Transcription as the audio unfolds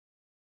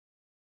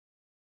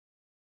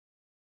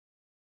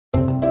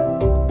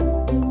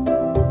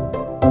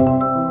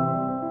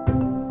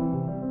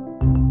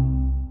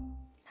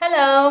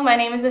Hello, my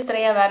name is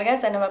Estrella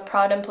Vargas and I'm a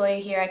proud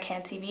employee here at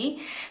CAN TV.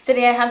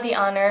 Today I have the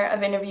honor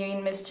of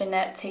interviewing Ms.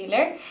 Jeanette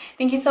Taylor.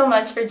 Thank you so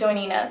much for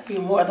joining us.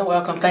 You're more than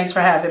welcome. Thanks for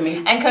having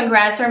me. And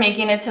congrats for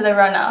making it to the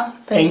runoff.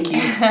 Thank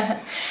you.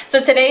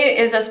 So today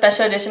is a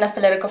special edition of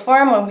Political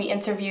Forum when we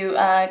interview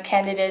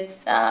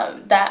candidates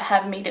that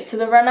have made it to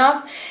the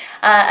runoff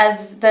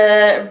as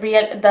the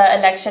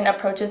election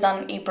approaches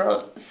on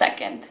April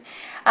 2nd.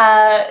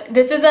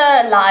 This is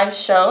a live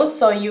show,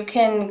 so you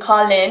can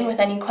call in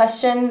with any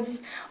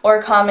questions or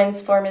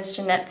comments for Ms.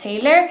 Jeanette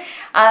Taylor.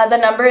 The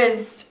number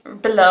is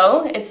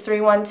below. It's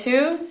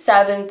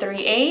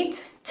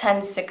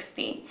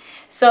 312-738-1060.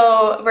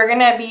 So we're going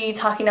to be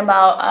talking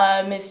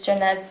about Ms.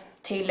 Jeanette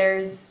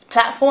Taylor's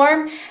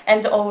platform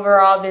and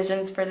overall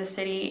visions for the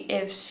city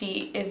if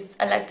she is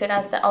elected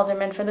as the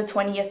alderman for the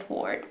 20th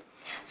ward.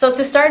 So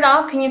to start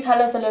off, can you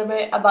tell us a little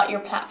bit about your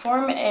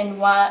platform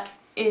and what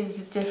is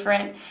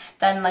different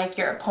than like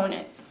your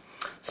opponent?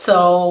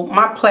 So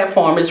my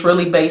platform is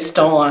really based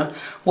on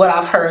what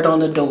I've heard on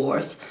the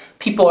doors.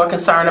 People are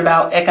concerned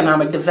about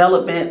economic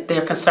development,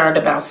 they're concerned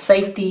about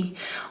safety,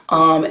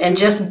 and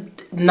just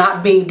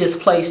not being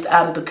displaced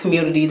out of the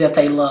community that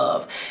they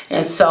love.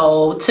 And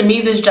so to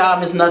me, this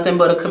job is nothing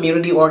but a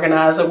community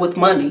organizer with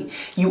money.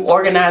 You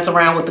organize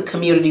around what the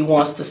community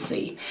wants to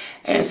see.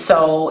 And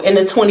so in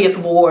the 20th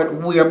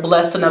ward, we are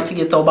blessed enough to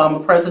get the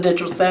Obama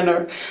Presidential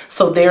Center.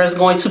 So there is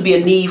going to be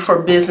a need for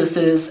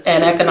businesses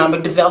and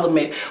economic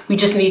development. We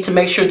just need to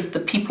make sure that the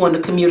people in the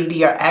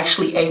community are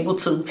actually able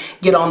to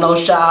get on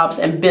those jobs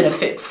and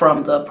benefit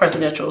from the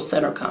Presidential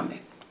Center coming.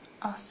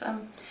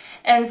 Awesome.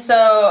 And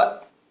so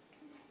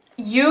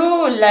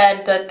you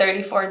led the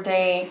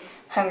 34-day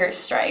hunger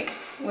strike,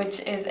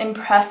 which is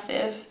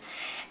impressive,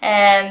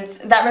 and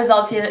that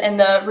resulted in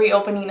the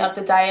reopening of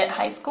the Diet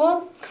High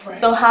School. Correct.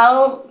 So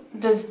how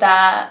does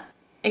that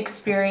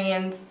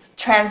experience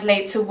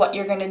translate to what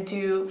you're going to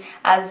do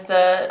as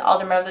the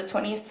alderman of the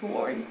 20th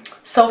ward?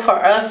 So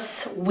for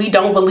us, we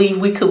don't believe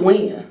we could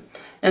win.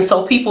 And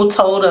so people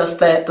told us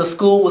that the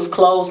school was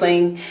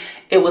closing,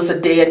 it was a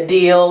dead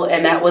deal,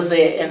 and that was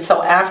it. And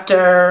so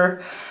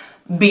after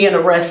being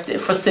arrested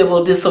for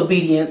civil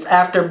disobedience,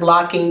 after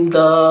blocking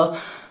the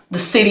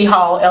city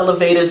hall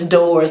elevators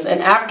doors,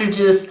 and after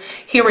just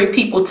hearing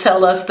people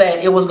tell us that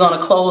it was going to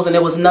close and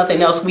there was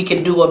nothing else we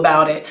could do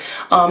about it,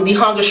 the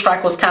hunger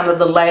strike was kind of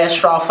the last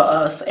straw for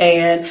us.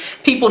 And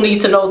people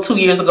need to know 2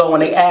 years ago when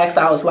they asked,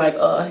 I was like,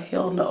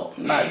 hell no,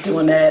 I'm not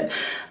doing that.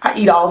 I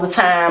eat all the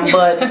time,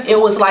 but it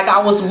was like I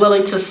was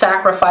willing to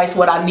sacrifice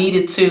what I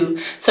needed to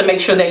make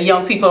sure that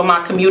young people in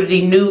my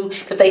community knew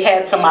that they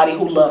had somebody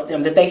who loved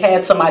them, that they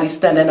had somebody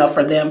standing up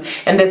for them,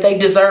 and that they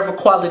deserve a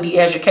quality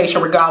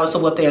education regardless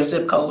of what their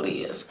zip code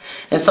is.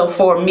 And so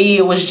for me,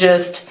 it was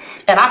just,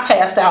 and I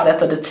passed out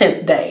after the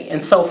 10th day.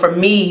 And so for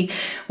me,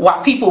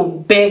 while people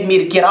begged me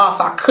to get off,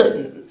 I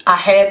couldn't. I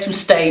had to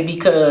stay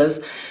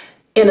because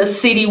in a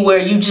city where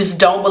you just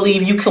don't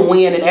believe you can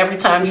win, and every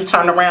time you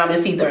turn around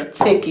it's either a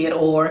ticket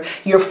or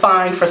you're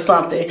fined for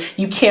something,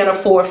 you can't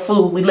afford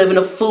food, we live in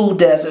a food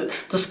desert,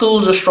 the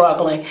schools are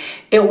struggling.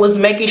 It was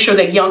making sure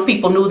that young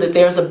people knew that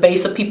there's a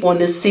base of people in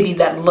this city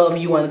that love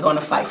you and are going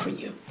to fight for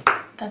you.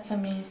 That's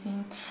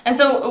amazing. And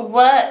so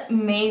what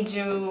made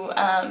you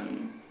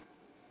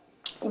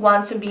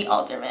want to be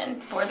alderman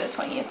for the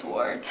 20th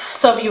ward?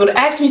 So if you would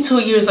ask me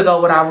 2 years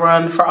ago would I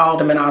run for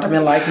alderman, I'd have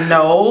been like,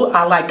 no,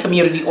 I like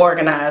community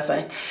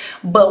organizing.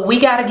 But we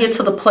got to get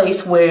to the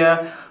place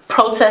where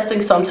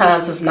protesting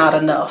sometimes is not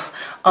enough.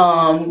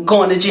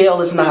 Going to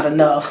jail is not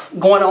enough.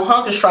 Going on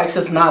hunger strikes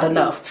is not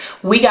enough.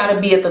 We got to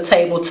be at the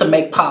table to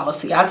make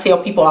policy. I tell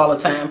people all the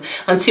time,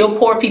 until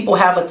poor people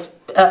have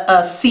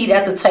a seat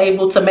at the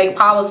table to make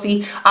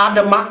policy, our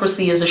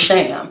democracy is a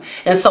sham.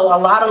 And so a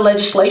lot of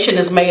legislation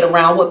is made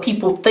around what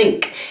people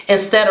think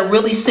instead of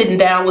really sitting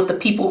down with the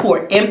people who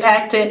are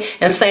impacted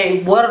and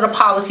saying, what are the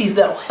policies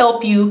that'll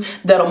help you,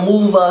 that'll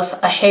move us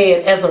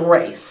ahead as a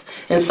race?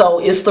 And so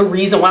it's the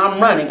reason why I'm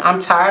running. I'm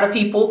tired of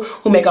people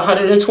who make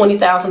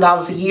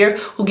 $120,000 a year,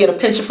 who get a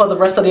pension for the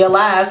rest of their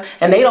lives,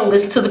 and they don't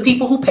listen to the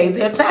people who pay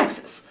their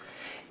taxes.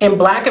 In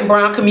black and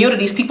brown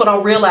communities, people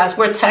don't realize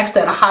we're taxed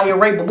at a higher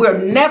rate, but we're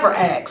never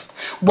asked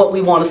what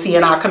we want to see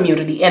in our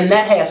community, and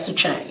that has to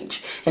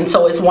change. And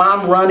so it's why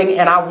I'm running,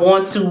 and I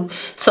want to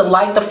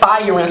light the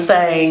fire and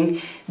saying,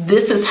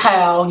 this is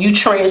how you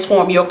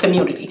transform your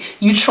community.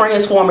 You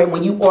transform it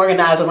when you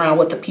organize around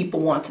what the people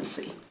want to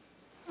see.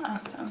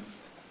 Awesome.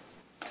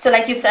 So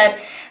like you said,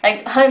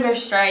 like hunger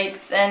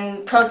strikes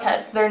and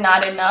protests, they're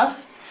not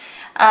enough,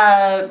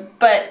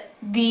 but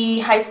the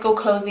high school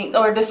closings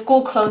or the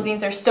school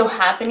closings are still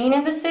happening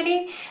in the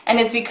city, and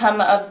it's become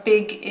a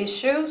big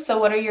issue. So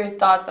what are your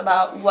thoughts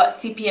about what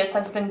CPS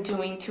has been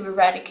doing to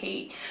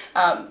eradicate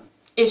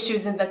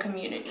issues in the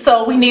community?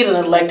 So we need an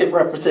elected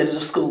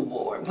representative school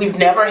board. We've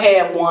never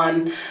had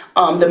one.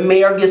 The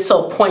mayor gets to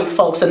appoint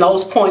folks, and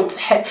those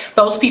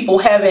people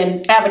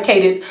haven't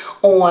advocated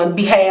on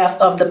behalf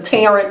of the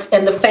parents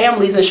and the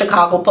families in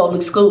Chicago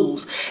public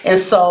schools. And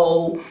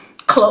so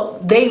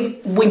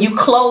when you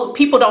close,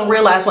 people don't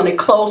realize when they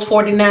close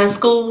 49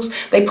 schools,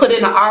 they put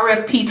in an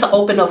RFP to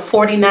open up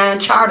 49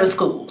 charter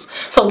schools.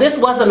 So this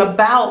wasn't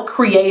about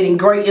creating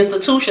great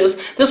institutions.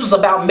 This was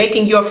about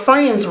making your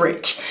friends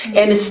rich.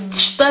 And the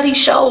study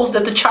shows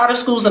that the charter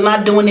schools are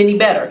not doing any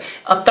better.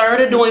 A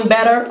third are doing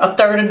better, a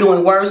third are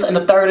doing worse, and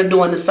a third are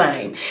doing the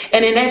same.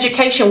 And in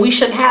education, we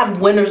should have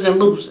winners and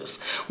losers.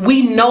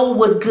 We know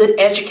what good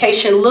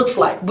education looks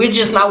like. We're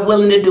just not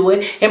willing to do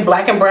it in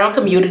Black and brown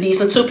communities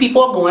until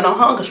people are going on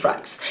hunger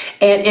strikes.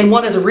 And in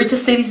one of the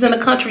richest cities in the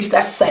country,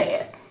 that's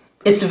sad.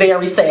 It's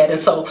very sad. And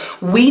so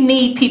we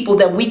need people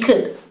that we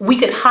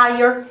could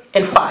hire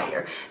and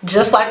fire.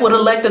 Just like with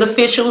elected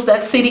officials,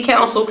 that city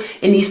council,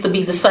 it needs to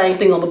be the same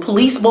thing on the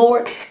police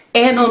board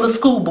and on the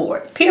school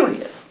board,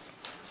 period.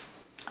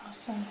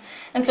 Awesome.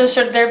 And so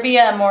should there be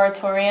a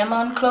moratorium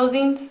on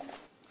closings?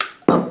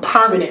 A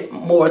permanent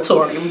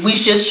moratorium. We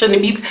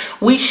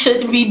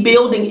shouldn't be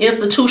building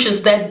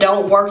institutions that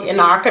don't work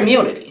in our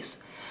communities.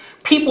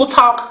 People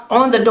talk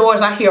on the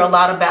doors. I hear a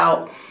lot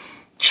about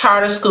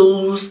charter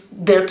schools.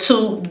 They're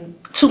too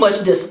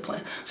much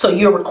discipline. So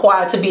you're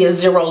required to be at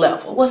 0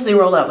 level. What's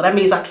 0 level? That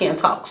means I can't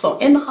talk. So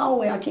in the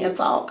hallway I can't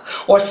talk,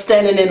 or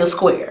standing in a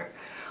square.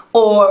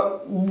 Or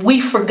we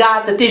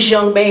forgot that this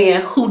young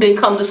man who didn't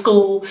come to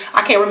school,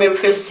 I can't remember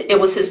if it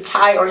was his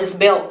tie or his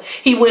belt,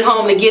 he went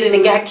home to get it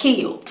and got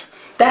killed.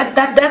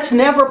 That's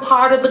never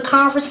part of the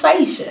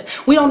conversation.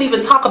 We don't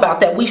even talk about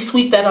that. We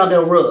sweep that under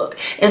the rug.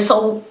 And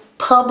so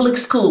public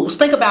schools,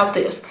 think about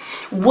this.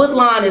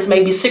 Woodlawn is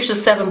maybe 6 or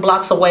 7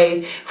 blocks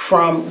away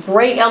from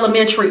Ray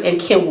Elementary and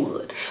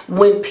Kenwood.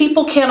 When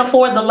people can't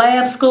afford the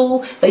lab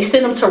school, they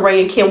send them to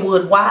Ray and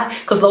Kenwood. Why?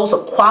 Because those are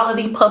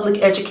quality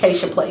public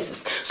education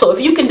places. So if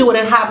you can do it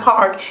in Hyde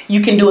Park,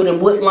 you can do it in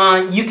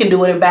Woodlawn, you can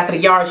do it in Back of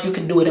the Yards, you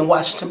can do it in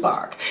Washington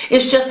Park.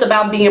 It's just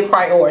about being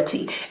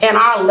priority. And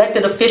our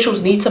elected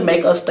officials need to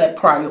make us that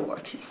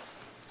priority.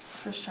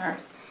 For sure.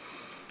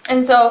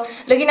 And so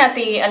looking at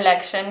the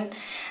election,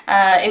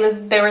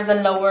 there was a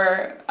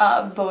lower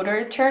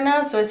voter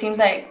turnout, so it seems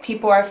like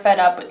people are fed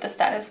up with the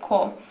status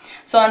quo.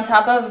 So on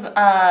top of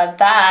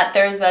that,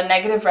 there's a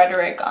negative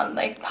rhetoric on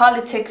like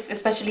politics,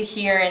 especially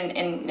here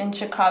in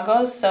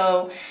Chicago.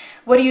 So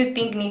what do you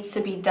think needs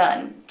to be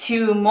done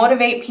to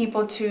motivate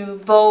people to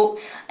vote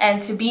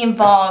and to be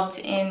involved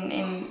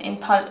in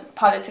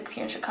politics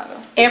here in Chicago?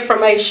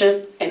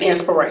 Information and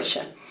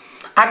inspiration.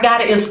 I got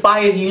to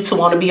inspire you to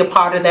want to be a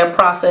part of that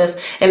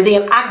process, and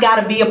then I got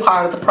to be a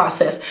part of the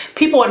process.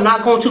 People are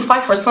not going to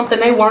fight for something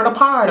they weren't a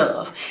part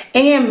of,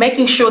 and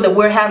making sure that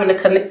we're having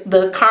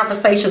the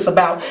conversations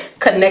about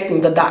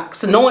connecting the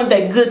dots, knowing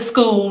that good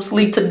schools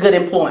lead to good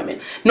employment,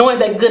 knowing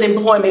that good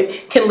employment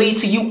can lead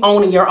to you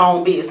owning your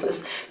own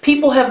business.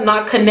 People have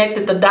not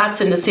connected the dots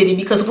in the city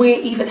because we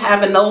ain't even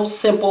having those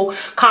simple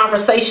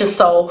conversations.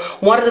 So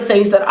one of the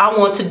things that I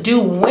want to do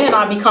when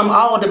I become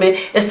alderman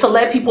is to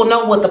let people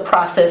know what the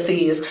process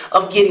is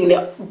of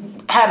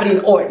having an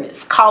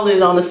ordinance, calling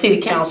it on the city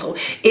council,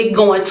 it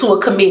going to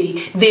a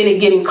committee, then it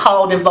getting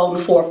called and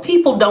voting for.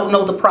 People don't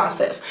know the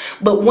process.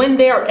 But when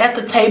they're at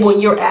the table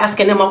and you're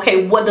asking them,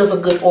 okay, what does a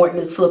good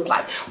ordinance look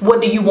like?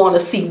 What do you want to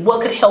see?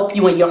 What could help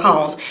you in your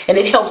homes? And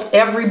it helps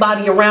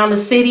everybody around the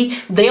city,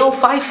 they'll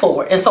fight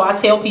for it. And so I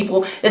tell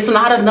people, it's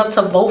not enough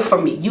to vote for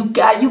me. You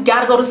got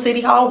to go to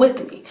City Hall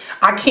with me.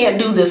 I can't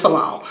do this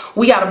alone.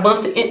 We got a bunch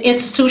of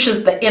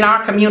institutions that in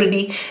our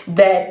community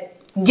that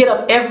get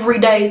up every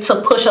day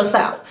to push us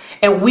out,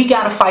 and we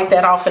got to fight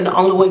that off, and the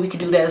only way we can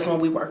do that is when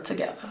we work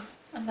together.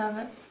 I love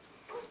it.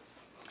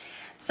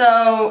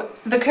 So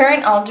the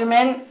current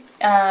alderman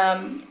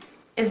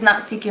is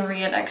not seeking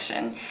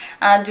re-election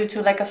due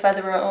to like a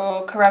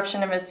federal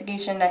corruption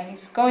investigation that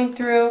he's going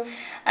through,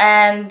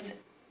 and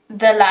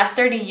the last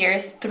 30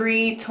 years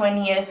 3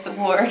 20th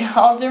Ward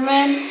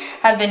aldermen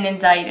have been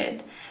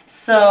indicted.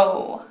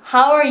 So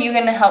how are you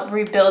going to help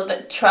rebuild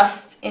the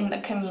trust in the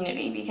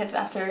community? Because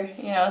after,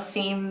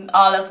 seeing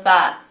all of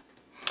that.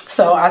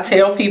 So I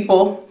tell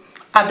people,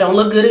 I don't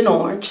look good in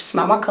orange. It's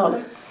not my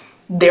color.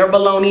 Their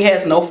bologna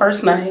has no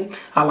first name.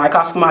 I like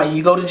Oscar Mayer.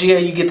 You go to jail,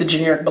 you get the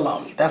generic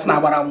bologna. That's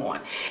not what I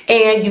want.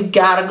 And you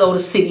gotta go to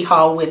City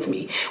Hall with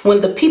me.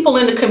 When the people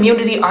in the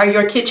community are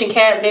your kitchen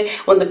cabinet,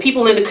 when the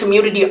people in the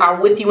community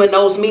are with you in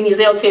those meetings,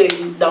 they'll tell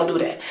you, don't do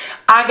that.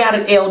 I got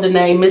an elder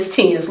named Miss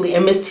Tinsley,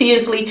 and Miss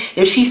Tinsley,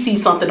 if she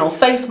sees something on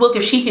Facebook,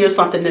 if she hears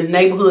something in the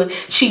neighborhood,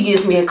 she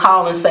gives me a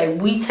call and say,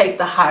 we take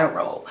the high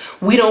road.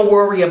 We don't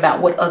worry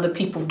about what other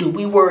people do.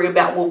 We worry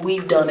about what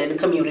we've done in the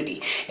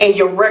community. And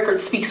your record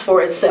speaks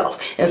for itself.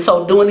 And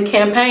so during the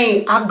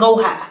campaign, I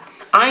go high.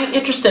 I ain't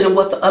interested in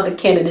what the other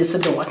candidates are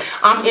doing.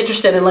 I'm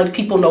interested in letting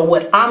people know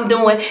what I'm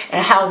doing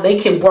and how they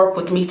can work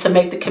with me to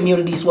make the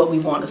communities what we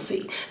want to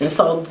see. And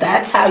so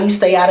that's how you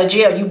stay out of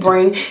jail. You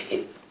bring...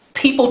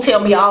 People tell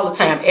me all the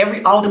time,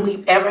 every alderman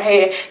we've ever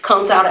had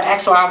comes out and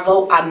asks for our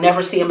vote, I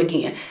never see him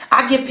again.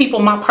 I give people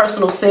my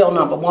personal cell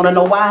number. Want to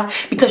know why?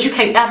 Because you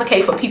can't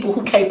advocate for people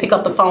who can't pick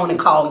up the phone and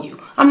call you.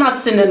 I'm not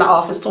sitting in the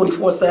office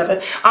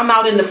 24/7. I'm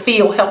out in the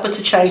field helping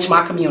to change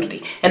my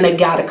community, and they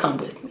got to come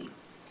with me.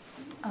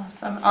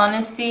 Awesome.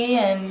 Honesty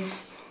and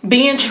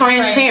Being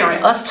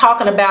transparent, us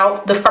talking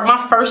about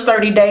my first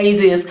 30 days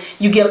is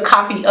you get a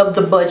copy of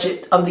the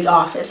budget of the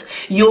office.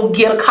 You'll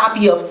get a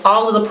copy of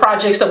all of the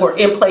projects that were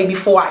in play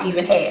before I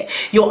even had.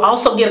 You'll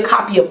also get a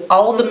copy of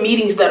all the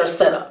meetings that are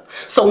set up.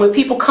 So when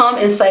people come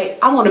and say,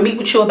 I want to meet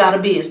with you about a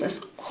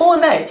business, who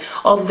are they?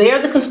 Oh, they're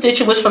the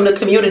constituents from the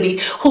community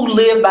who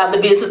live by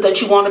the business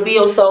that you want to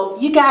build. So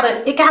it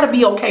gotta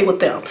be okay with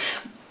them.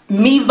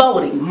 Me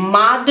voting,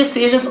 my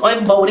decisions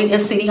on voting in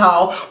City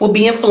Hall will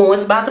be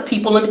influenced by the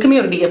people in the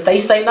community. If they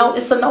say no,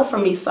 it's a no for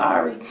me,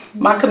 sorry.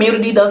 My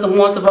community doesn't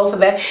want to vote for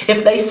that.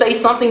 If they say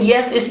something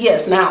yes, it's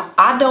yes. Now,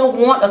 I don't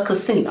want a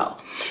casino.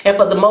 And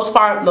for the most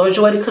part, the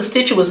majority of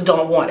constituents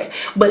don't want it.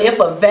 But if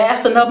a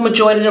vast enough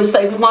majority of them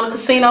say we want a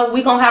casino,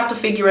 we're going to have to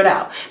figure it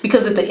out.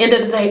 Because at the end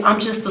of the day, I'm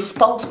just a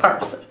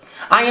spokesperson.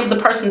 I am the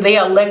person they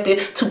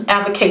elected to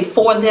advocate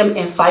for them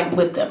and fight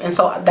with them. And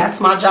so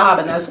that's my job,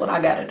 and that's what I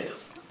got to do.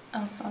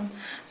 Awesome.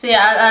 So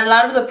yeah, a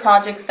lot of the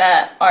projects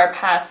that are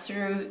passed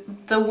through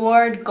the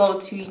ward go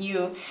to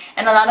you,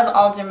 and a lot of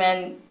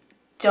aldermen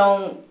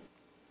don't,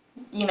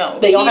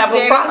 they don't have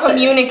a process.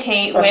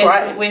 Communicate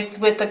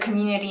with the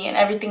community, and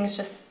everything's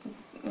just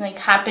like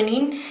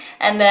happening,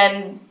 and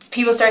then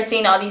people start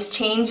seeing all these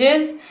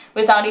changes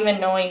without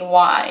even knowing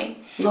why.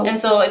 Nope. And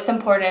so it's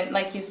important,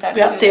 like you said.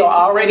 Yep, they'll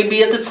already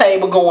be at the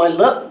table going,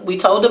 look, we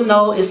told them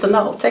no, it's a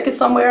no. Take it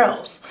somewhere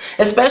else.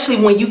 Especially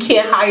when you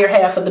can't hire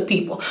half of the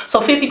people. So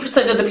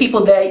 50% of the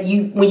people that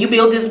when you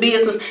build this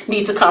business,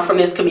 need to come from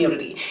this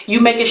community.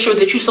 You making sure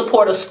that you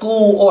support a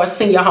school or a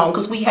senior home,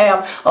 because we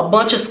have a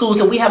bunch of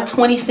schools and we have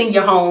 20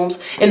 senior homes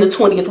in the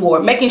 20th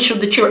ward. Making sure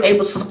that you're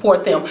able to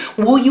support them.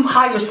 Will you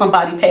hire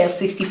somebody past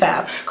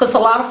 65? Because a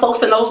lot of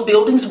folks in those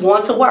buildings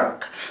want to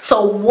work.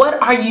 So what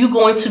are you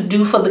going to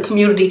do for the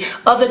community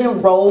other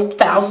than roll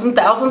thousands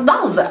of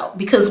dollars out?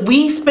 Because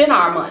we spend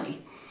our money.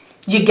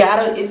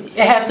 It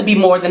has to be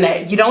more than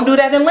that. You don't do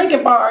that in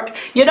Lincoln Park.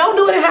 You don't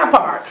do it in Hyde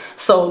Park.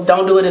 So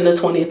don't do it in the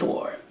 20th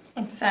ward.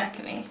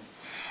 Exactly.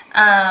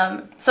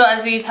 So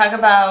as we talk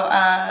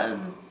about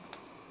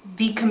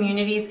the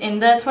communities in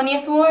the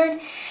 20th ward,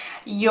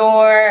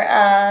 your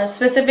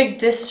specific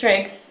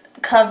districts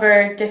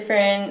cover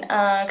different,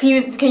 can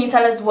you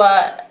tell us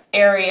what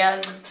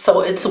areas?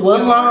 So it's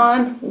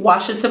Woodlawn,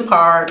 Washington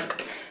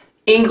Park,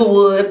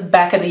 Inglewood,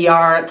 Back of the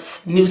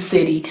Yards, New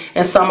City,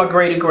 and some are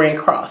Greater Grand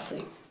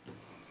Crossing.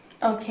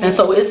 Okay. And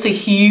so it's a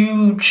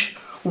huge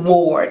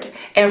ward.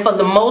 And for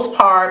the most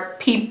part,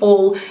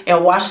 people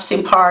in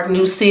Washington Park,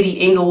 New City,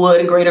 Inglewood,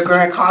 and Greater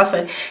Grand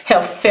Crossing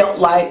have felt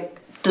like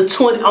the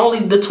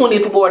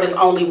 20th ward is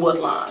only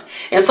Woodlawn.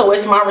 And so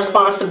it's my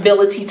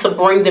responsibility to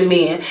bring them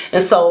in.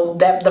 And so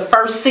that the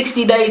first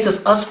 60 days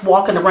is us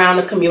walking around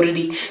the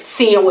community,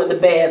 seeing where the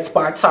bad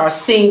spots are,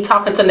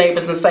 talking to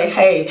neighbors and say,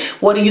 hey,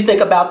 what do you think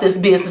about this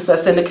business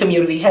that's in the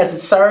community? Has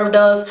it served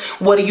us?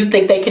 What do you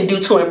think they can do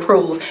to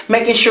improve?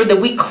 Making sure that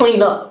we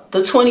clean up. The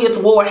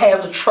 20th ward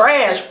has a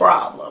trash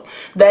problem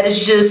that is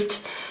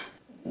just...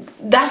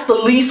 that's the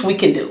least we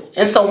can do.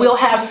 And so we'll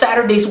have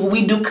Saturdays where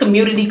we do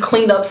community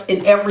cleanups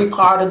in every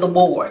part of the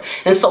ward.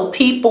 And so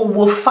people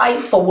will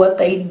fight for what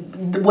they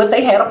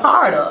had a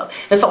part of.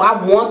 And so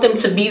I want them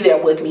to be there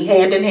with me,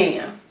 hand in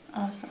hand.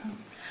 Awesome.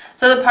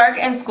 So the park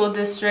and school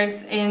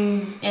districts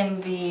in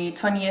the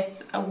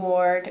 20th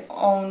ward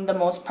own the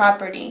most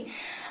property.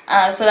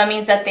 So that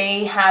means that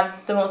they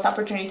have the most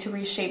opportunity to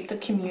reshape the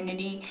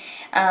community.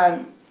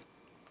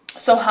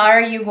 So how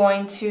are you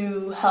going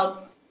to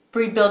help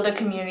rebuild the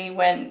community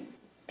when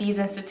these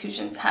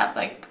institutions have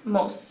like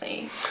most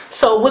say?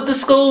 So with the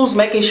schools,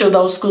 making sure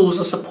those schools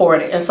are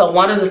supported. And so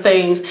one of the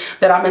things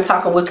that I've been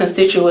talking with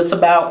constituents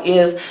about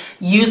is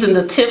using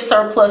the TIF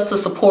surplus to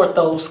support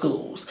those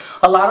schools.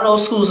 A lot of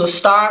those schools are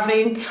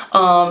starving.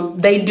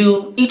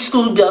 Each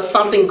school does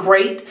something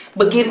great,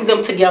 but getting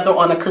them together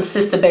on a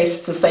consistent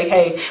basis to say,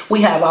 hey,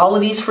 we have all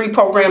of these free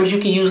programs, you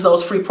can use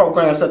those free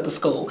programs at the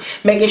school.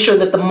 Making sure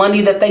that the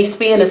money that they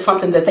spend is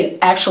something that they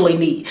actually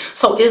need.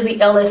 So is the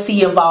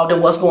LSC involved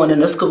in what's going in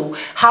the school?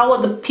 How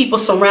are the people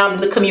surrounding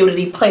the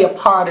community play a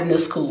part in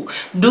this school?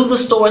 Do the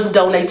stores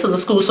donate to the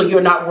school so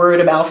you're not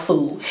worried about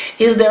food?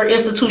 Is there an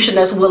institution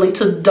that's willing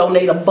to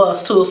donate a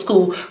bus to a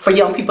school for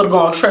young people to go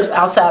on trips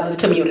outside of the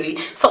community?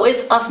 So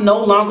it's us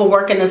no longer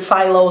working in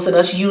silos and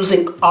us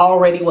using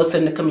already what's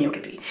in the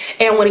community.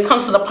 And when it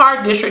comes to the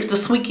park districts, the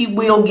squeaky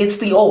wheel gets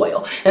the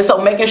oil. And so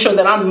making sure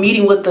that I'm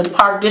meeting with the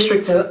park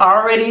districts that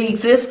already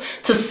exist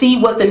to see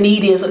what the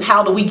need is and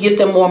how do we get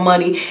them more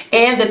money,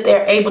 and that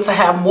they're able to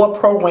have more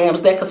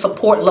programs that could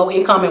support low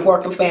income and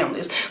working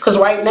families. Because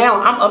right now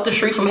I'm up the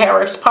street from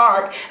Harris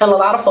Park and a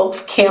lot of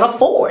folks can't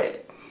afford it.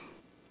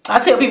 I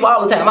tell people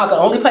all the time, I can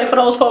only pay for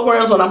those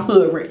programs when I'm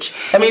hood rich.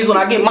 That means when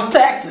I get my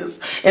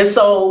taxes. And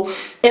so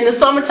in the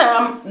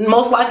summertime,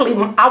 most likely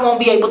I won't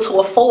be able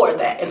to afford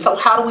that. And so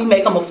how do we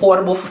make them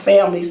affordable for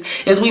families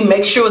is we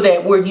make sure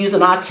that we're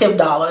using our TIF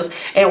dollars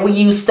and we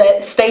use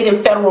state and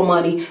federal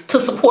money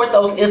to support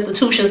those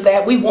institutions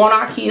that we want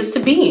our kids to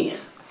be in.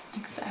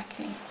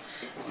 Exactly.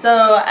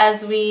 So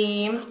as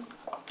we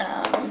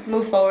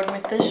move forward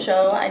with the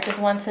show, I just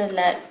want to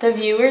let the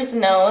viewers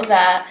know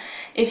that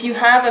if you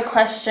have a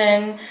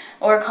question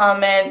or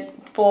comment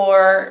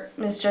for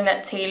Ms.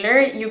 Jeanette Taylor,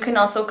 you can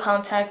also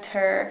contact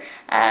her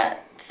at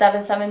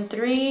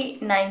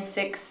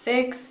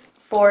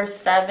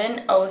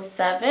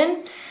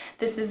 773-966-4707.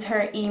 This is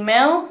her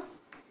email,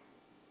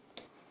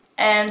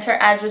 and her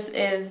address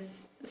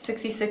is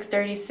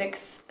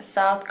 6636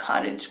 South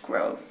Cottage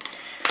Grove.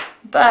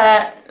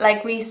 But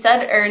like we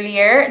said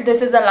earlier,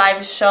 this is a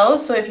live show,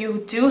 so if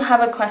you do have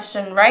a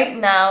question right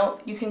now,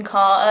 you can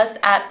call us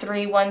at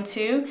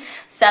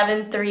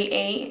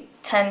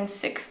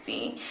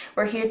 312-738-1060.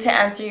 We're here to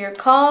answer your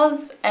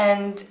calls,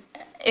 and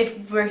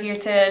if we're here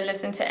to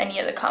listen to any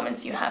of the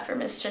comments you have for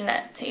Ms.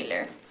 Jeanette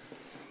Taylor.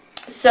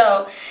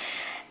 So,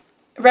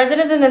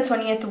 residents in the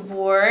 20th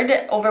Ward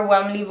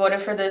overwhelmingly voted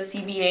for the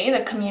CBA,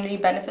 the Community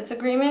Benefits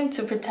Agreement,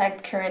 to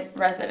protect current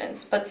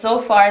residents. But so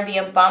far, the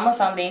Obama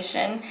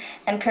Foundation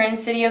and current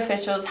city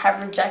officials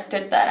have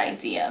rejected that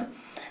idea.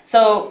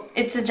 So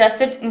it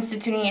suggested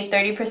instituting a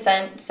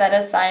 30% set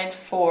aside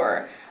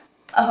for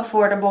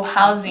affordable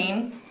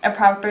housing, a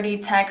property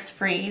tax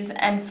freeze,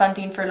 and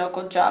funding for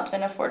local jobs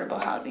and affordable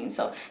housing.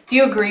 So do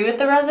you agree with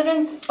the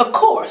residents? Of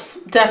course,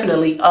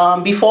 definitely.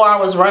 Before I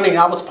was running,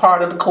 I was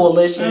part of the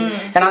coalition,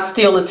 and I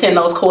still attend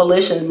those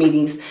coalition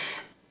meetings.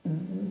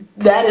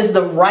 That is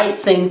the right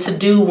thing to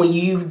do when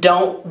you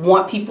don't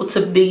want people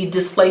to be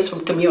displaced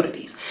from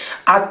communities.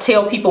 I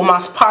tell people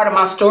part of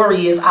my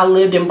story is I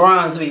lived in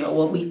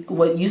Bronzeville,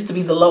 what used to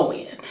be the low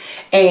end.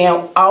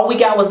 And all we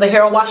got was the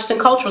Harold Washington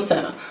Cultural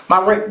Center. My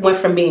rent went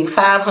from being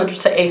 $500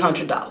 to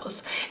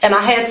 $800. And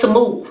I had to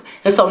move.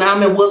 And so now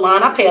I'm in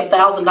Woodlawn. I pay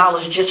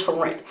 $1,000 just for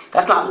rent.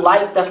 That's not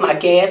light, that's not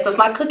gas, that's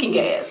not cooking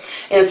gas.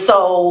 And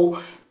so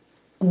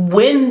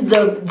when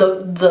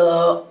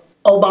the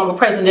Obama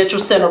Presidential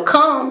Center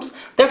comes,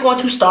 they're going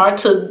to start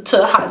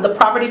the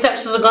property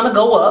taxes are going to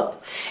go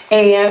up,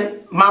 and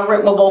my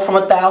rent will go from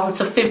 $1,000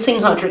 to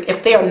 $1,500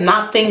 if there are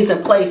not things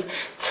in place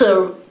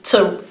to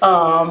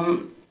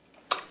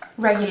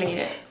regulate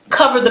it.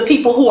 Cover the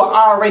people who are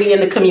already in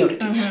the community.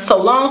 So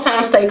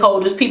long-time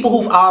stakeholders, people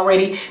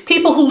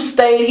who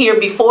stayed here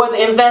before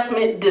the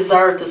investment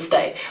deserve to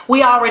stay.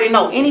 We already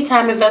know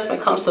anytime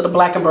investment comes to the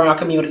Black and brown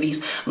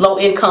communities, low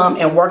income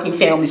and working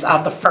families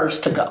are the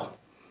first to go.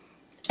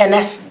 And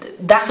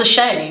that's a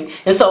shame.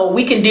 And so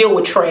we can deal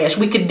with trash.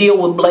 We can deal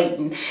with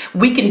blatant.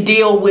 We can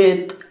deal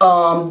with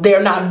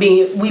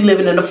we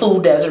living in a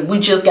food desert. We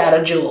just got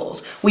a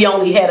Jewels. We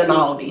only had an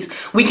Aldi's.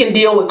 We can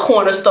deal with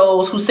corner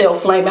stores who sell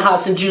flaming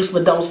hots and juice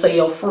but don't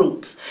sell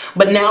fruits.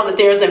 But now that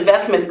there's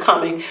investment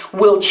coming,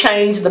 we'll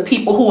change the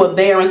people who are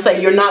there and say,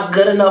 you're not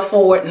good enough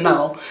for it.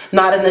 No,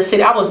 not in the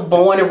city. I was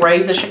born and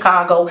raised in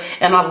Chicago,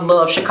 and I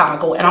love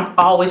Chicago. And I'm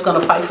always going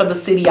to fight for the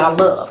city I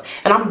love.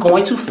 And I'm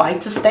going to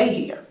fight to stay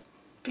here.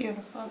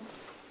 Beautiful.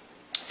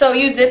 So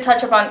you did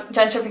touch upon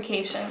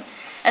gentrification,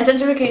 and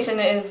gentrification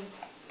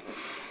is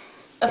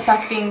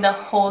affecting the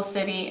whole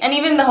city and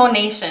even the whole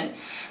nation.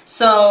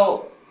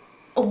 So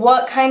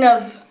what kind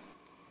of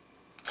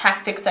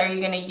tactics are you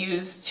going to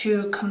use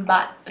to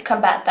combat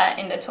that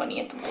in the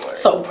 20th Ward?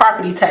 So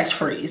property tax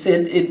freeze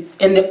in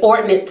the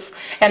ordinance,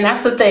 and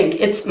that's the thing.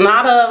 It's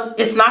not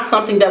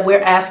something that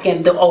we're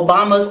asking the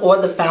Obamas or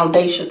the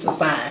foundation to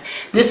sign.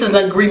 This is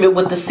an agreement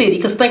with the city.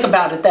 Because think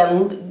about it, that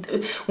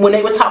when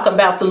they were talking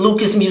about the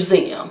Lucas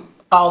Museum,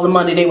 all the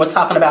money they were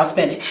talking about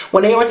spending.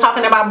 When they were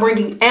talking about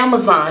bringing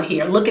Amazon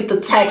here, look at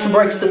the tax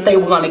breaks that they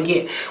were going to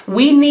get.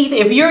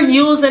 If you're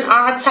using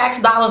our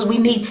tax dollars, we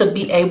need to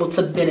be able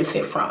to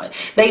benefit from it.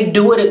 They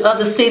do it in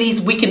other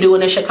cities. We can do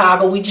it in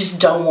Chicago. We just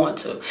don't want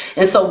to.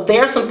 And so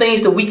there are some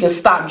things that we can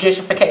stop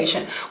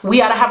gentrification.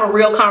 We ought to have a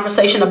real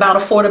conversation about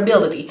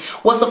affordability.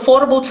 What's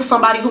affordable to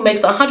somebody who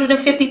makes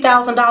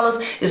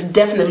 $150,000 is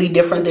definitely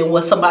different than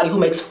what somebody who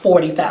makes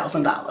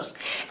 $40,000.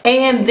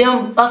 And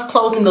us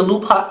closing the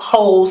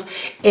loopholes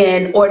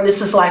in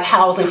ordinances like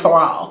housing for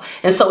all.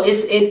 And so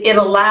it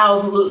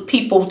allows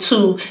people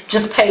to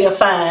just pay a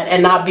fine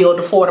and not build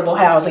affordable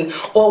housing.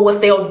 Or what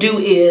they'll do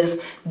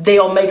is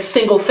they'll make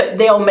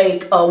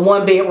a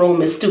one bedroom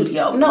and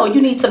studio. No,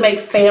 you need to make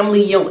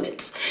family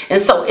units.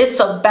 And so it's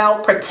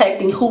about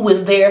protecting who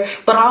is there,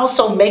 but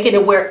also making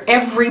it where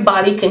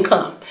everybody can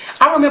come.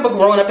 I remember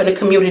growing up in a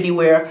community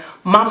where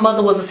my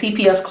mother was a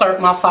CPS clerk,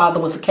 my father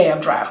was a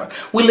cab driver.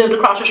 We lived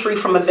across the street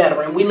from a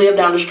veteran. We lived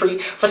down the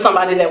street for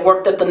somebody that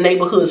worked at the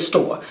neighborhood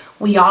store.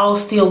 We all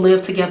still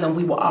lived together, and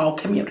we were all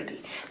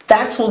community.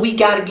 That's what we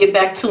got to get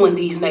back to in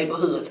these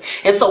neighborhoods.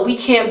 And so we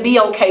can't be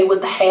okay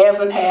with the haves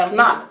and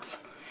have-nots.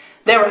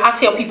 I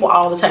tell people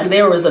all the time,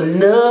 there is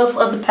enough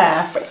of the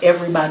pie for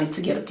everybody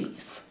to get a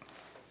piece.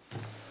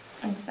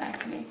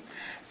 Exactly.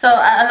 So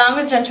along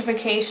with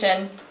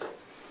gentrification,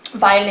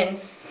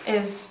 violence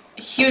is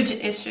a huge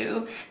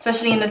issue,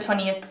 especially in the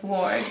 20th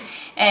Ward.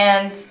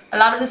 And a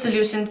lot of the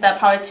solutions that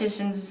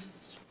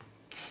politicians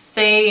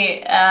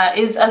say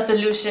is a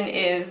solution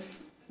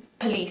is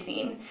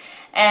policing.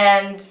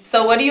 And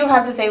so what do you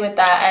have to say with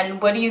that,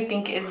 and what do you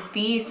think is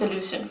the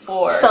solution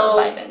for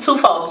violence? So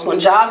twofold. When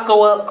jobs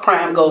go up,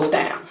 crime goes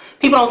down.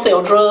 People don't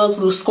sell drugs,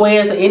 loose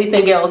squares, or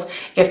anything else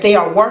if they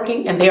are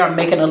working and they are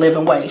making a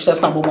living wage.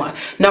 That's number one.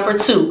 Number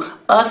two,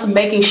 us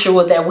making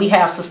sure that we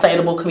have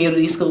sustainable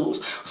community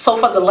schools. So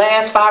for the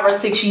last 5 or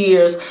 6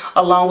 years,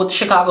 along with the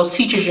Chicago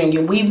Teachers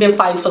Union, we've been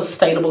fighting for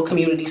sustainable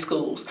community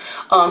schools.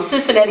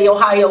 Cincinnati,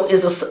 Ohio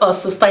is a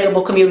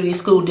sustainable community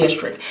school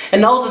district.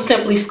 And those are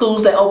simply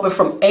schools that open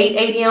from 8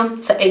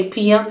 a.m. to 8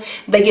 p.m.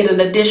 They get an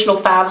additional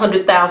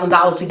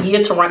 $500,000 a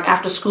year to run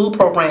after school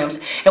programs.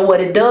 And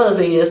what it does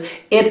is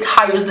it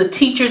hires the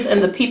teachers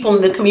and the people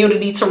in the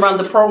community to run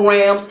the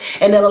programs,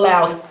 and it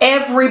allows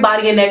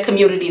everybody in that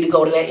community to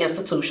go to that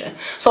institution.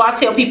 So I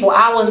tell people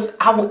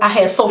I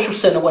had social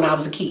center when I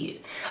was a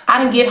kid. I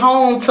didn't get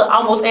home till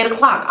almost 8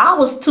 o'clock. I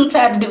was too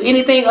tired to do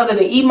anything other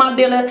than eat my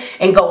dinner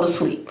and go to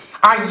sleep.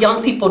 Our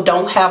young people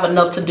don't have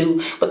enough to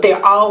do, but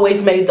they're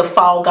always made the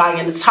fall guy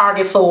and the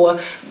target for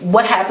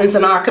what happens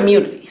in our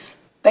communities.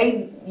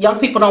 Young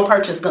people don't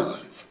purchase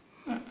guns.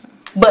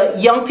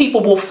 But young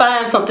people will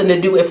find something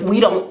to do if we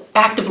don't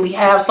actively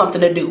have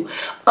something to do.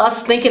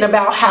 Us thinking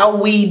about how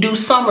we do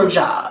summer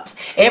jobs.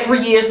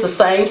 Every year it's the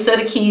same set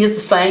of kids, the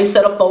same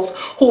set of folks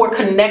who are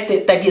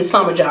connected that get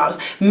summer jobs.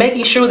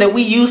 Making sure that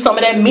we use some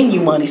of that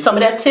menu money, some of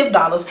that tip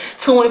dollars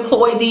to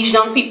employ these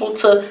young people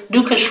to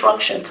do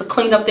construction, to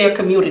clean up their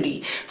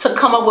community, to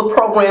come up with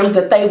programs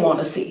that they want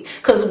to see.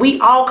 Because we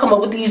all come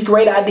up with these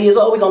great ideas.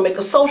 Oh, we're going to make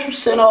a social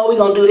center. Oh, we're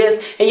going to do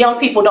this. And young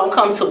people don't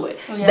come to it.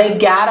 Yeah. They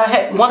gotta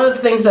have, one of the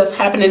things that's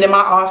happening in my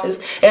office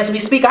as we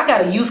speak, I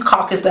got a youth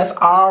caucus that's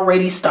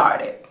already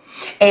started.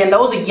 And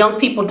those are young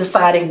people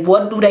deciding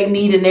what do they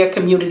need in their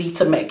community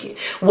to make it.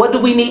 What do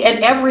we need?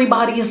 And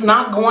everybody is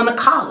not going to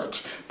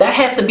college. That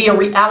has to be a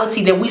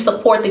reality, that we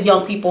support the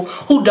young people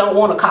who don't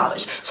want to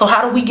college. So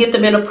how do we get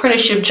them in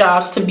apprenticeship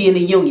jobs to be in the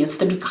unions,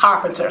 to be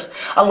carpenters?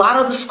 A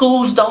lot of the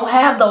schools don't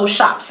have those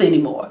shops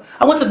anymore.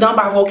 I went to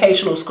Dunbar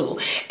Vocational School,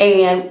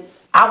 and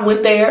I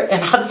went there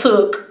and I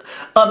took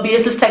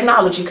business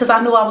technology because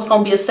I knew I was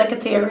going to be a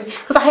secretary,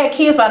 because I had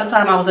kids by the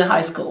time I was in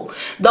high school.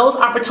 Those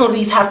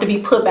opportunities have to be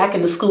put back in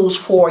the schools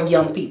for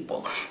young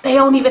people. They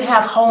don't even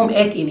have home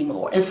ec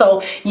anymore. And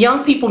so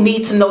young people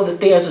need to know that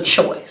there's a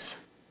choice.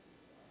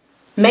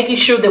 Making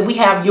sure that we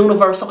have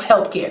universal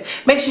health care.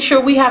 Making sure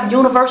we have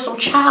universal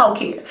child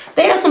care.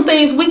 There are some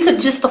things we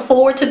could just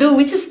afford to do.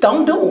 We just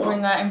don't do them. We're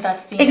not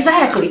investing.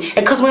 Exactly. And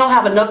because we don't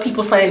have enough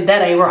people saying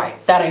that ain't right.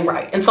 That ain't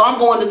right. And so I'm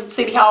going to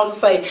City Hall to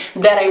say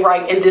that ain't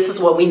right and this is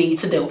what we need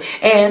to do.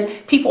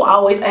 And people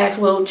always ask,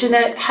 well,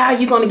 Jeanette, how are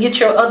you going to get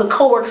your other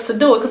coworkers to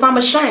do it? Because I'm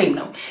ashamed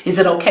of them. Is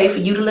it okay for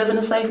you to live in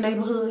a safe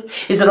neighborhood?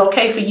 Is it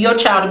okay for your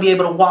child to be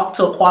able to walk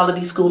to a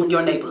quality school in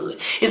your neighborhood?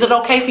 Is it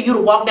okay for you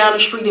to walk down the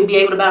street and be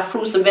able to buy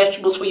fruits and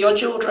vegetables for your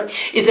children?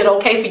 Is it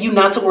okay for you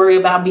not to worry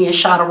about being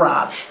shot or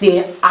robbed?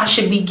 Then I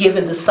should be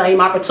given the same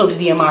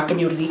opportunity in my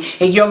community,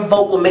 and your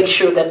vote will make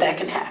sure that that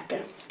can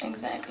happen.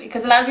 Exactly,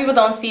 because a lot of people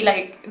don't see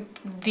like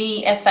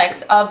the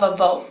effects of a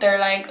vote. They're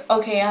like,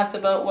 okay, I have to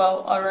vote.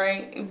 Well, all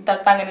right,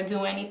 that's not going to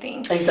do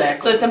anything.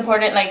 Exactly. So it's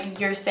important, like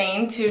you're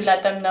saying, to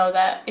let them know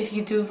that if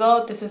you do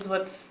vote, this is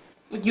what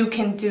you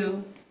can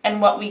do and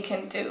what we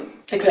can do.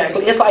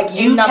 Exactly. It's like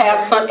you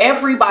have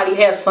everybody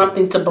has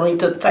something to bring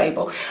to the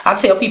table. I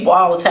tell people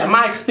all the time,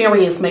 my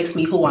experience makes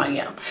me who I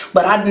am.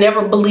 But I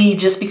never believe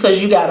just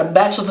because you got a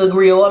bachelor's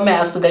degree or a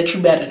master that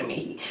you're better than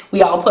me.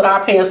 We all put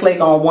our pants leg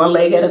on one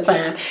leg at a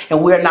time,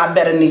 and we're not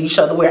better than each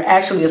other. We're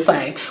actually the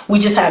same. We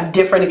just have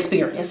different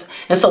experience.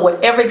 And so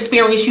whatever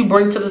experience you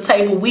bring to the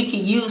table, we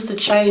can use to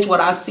change what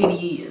our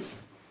city is.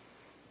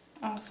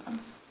 Awesome.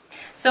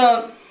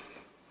 So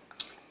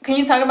can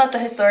you talk about the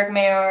historic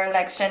mayor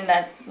election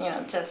that,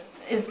 just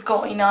is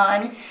going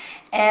on,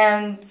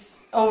 and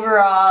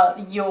overall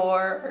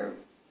your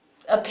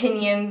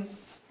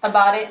opinions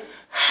about it?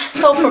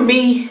 So for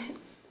me,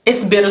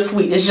 it's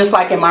bittersweet. It's just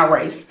like in my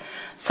race.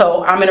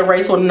 So I'm in a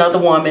race with another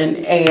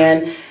woman,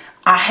 and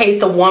I hate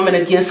the woman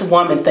against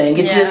woman thing.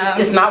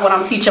 It's not what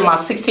I'm teaching my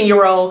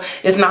 16-year-old.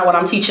 It's not what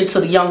I'm teaching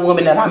to the young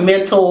women that I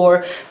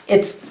mentor.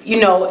 It's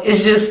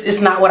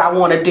not what I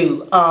want to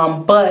do.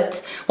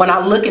 But when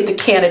I look at the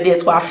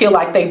candidates, I feel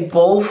like they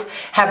both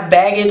have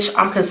baggage.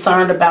 I'm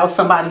concerned about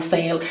somebody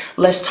saying,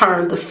 let's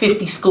turn the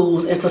 50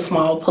 schools into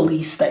small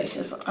police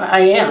stations. I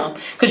am.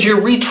 Because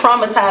you're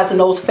re-traumatizing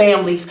those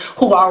families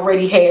who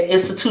already had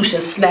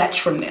institutions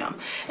snatched from them.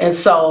 And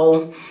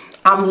so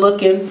I'm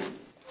looking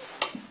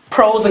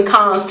pros and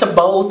cons to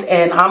both,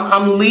 and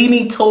I'm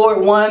leaning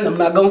toward one. I'm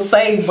not gonna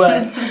say,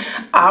 but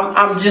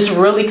I'm just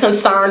really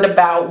concerned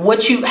about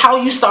how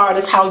you start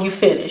is how you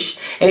finish.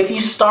 And if you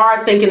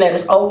start thinking that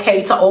it's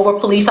okay to over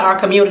police our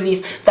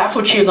communities, that's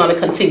what you're gonna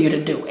continue to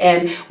do.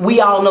 And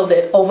we all know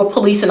that over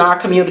policing our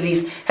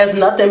communities has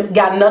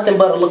got nothing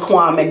but a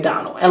Laquan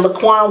McDonald. And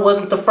Laquan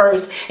wasn't the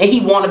first, and he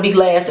want to be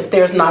last if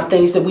there's not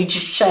things that we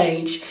just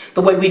change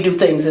the way we do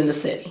things in the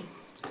city.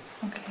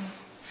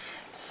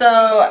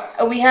 So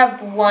we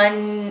have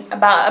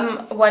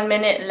about 1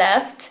 minute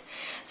left.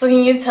 So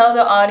can you tell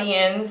the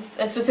audience,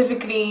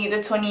 specifically the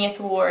 20th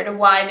ward,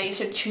 why they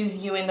should choose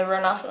you in the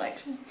runoff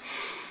election?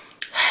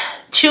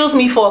 Choose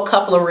me for a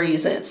couple of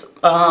reasons.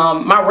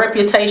 My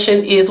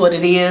reputation is what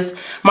it is.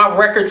 My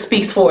record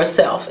speaks for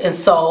itself. And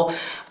so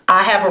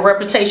I have a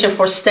reputation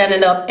for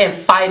standing up and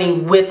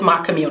fighting with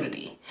my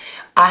community.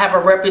 I have a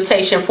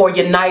reputation for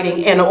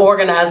uniting and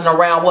organizing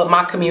around what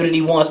my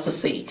community wants to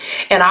see.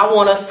 And I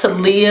want us to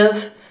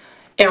live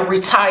and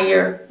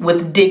retire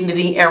with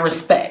dignity and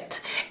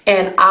respect.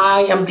 And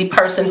I am the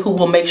person who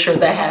will make sure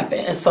that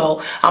happens. And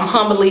so I'm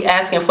humbly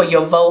asking for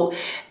your vote.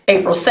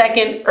 April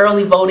 2nd,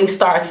 early voting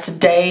starts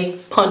today,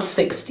 punch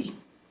 60.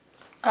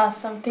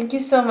 Awesome. Thank you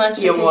so much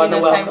for You're taking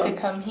the time welcome. to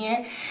come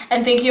here.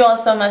 And thank you all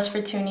so much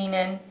for tuning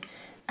in.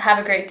 Have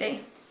a great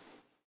day.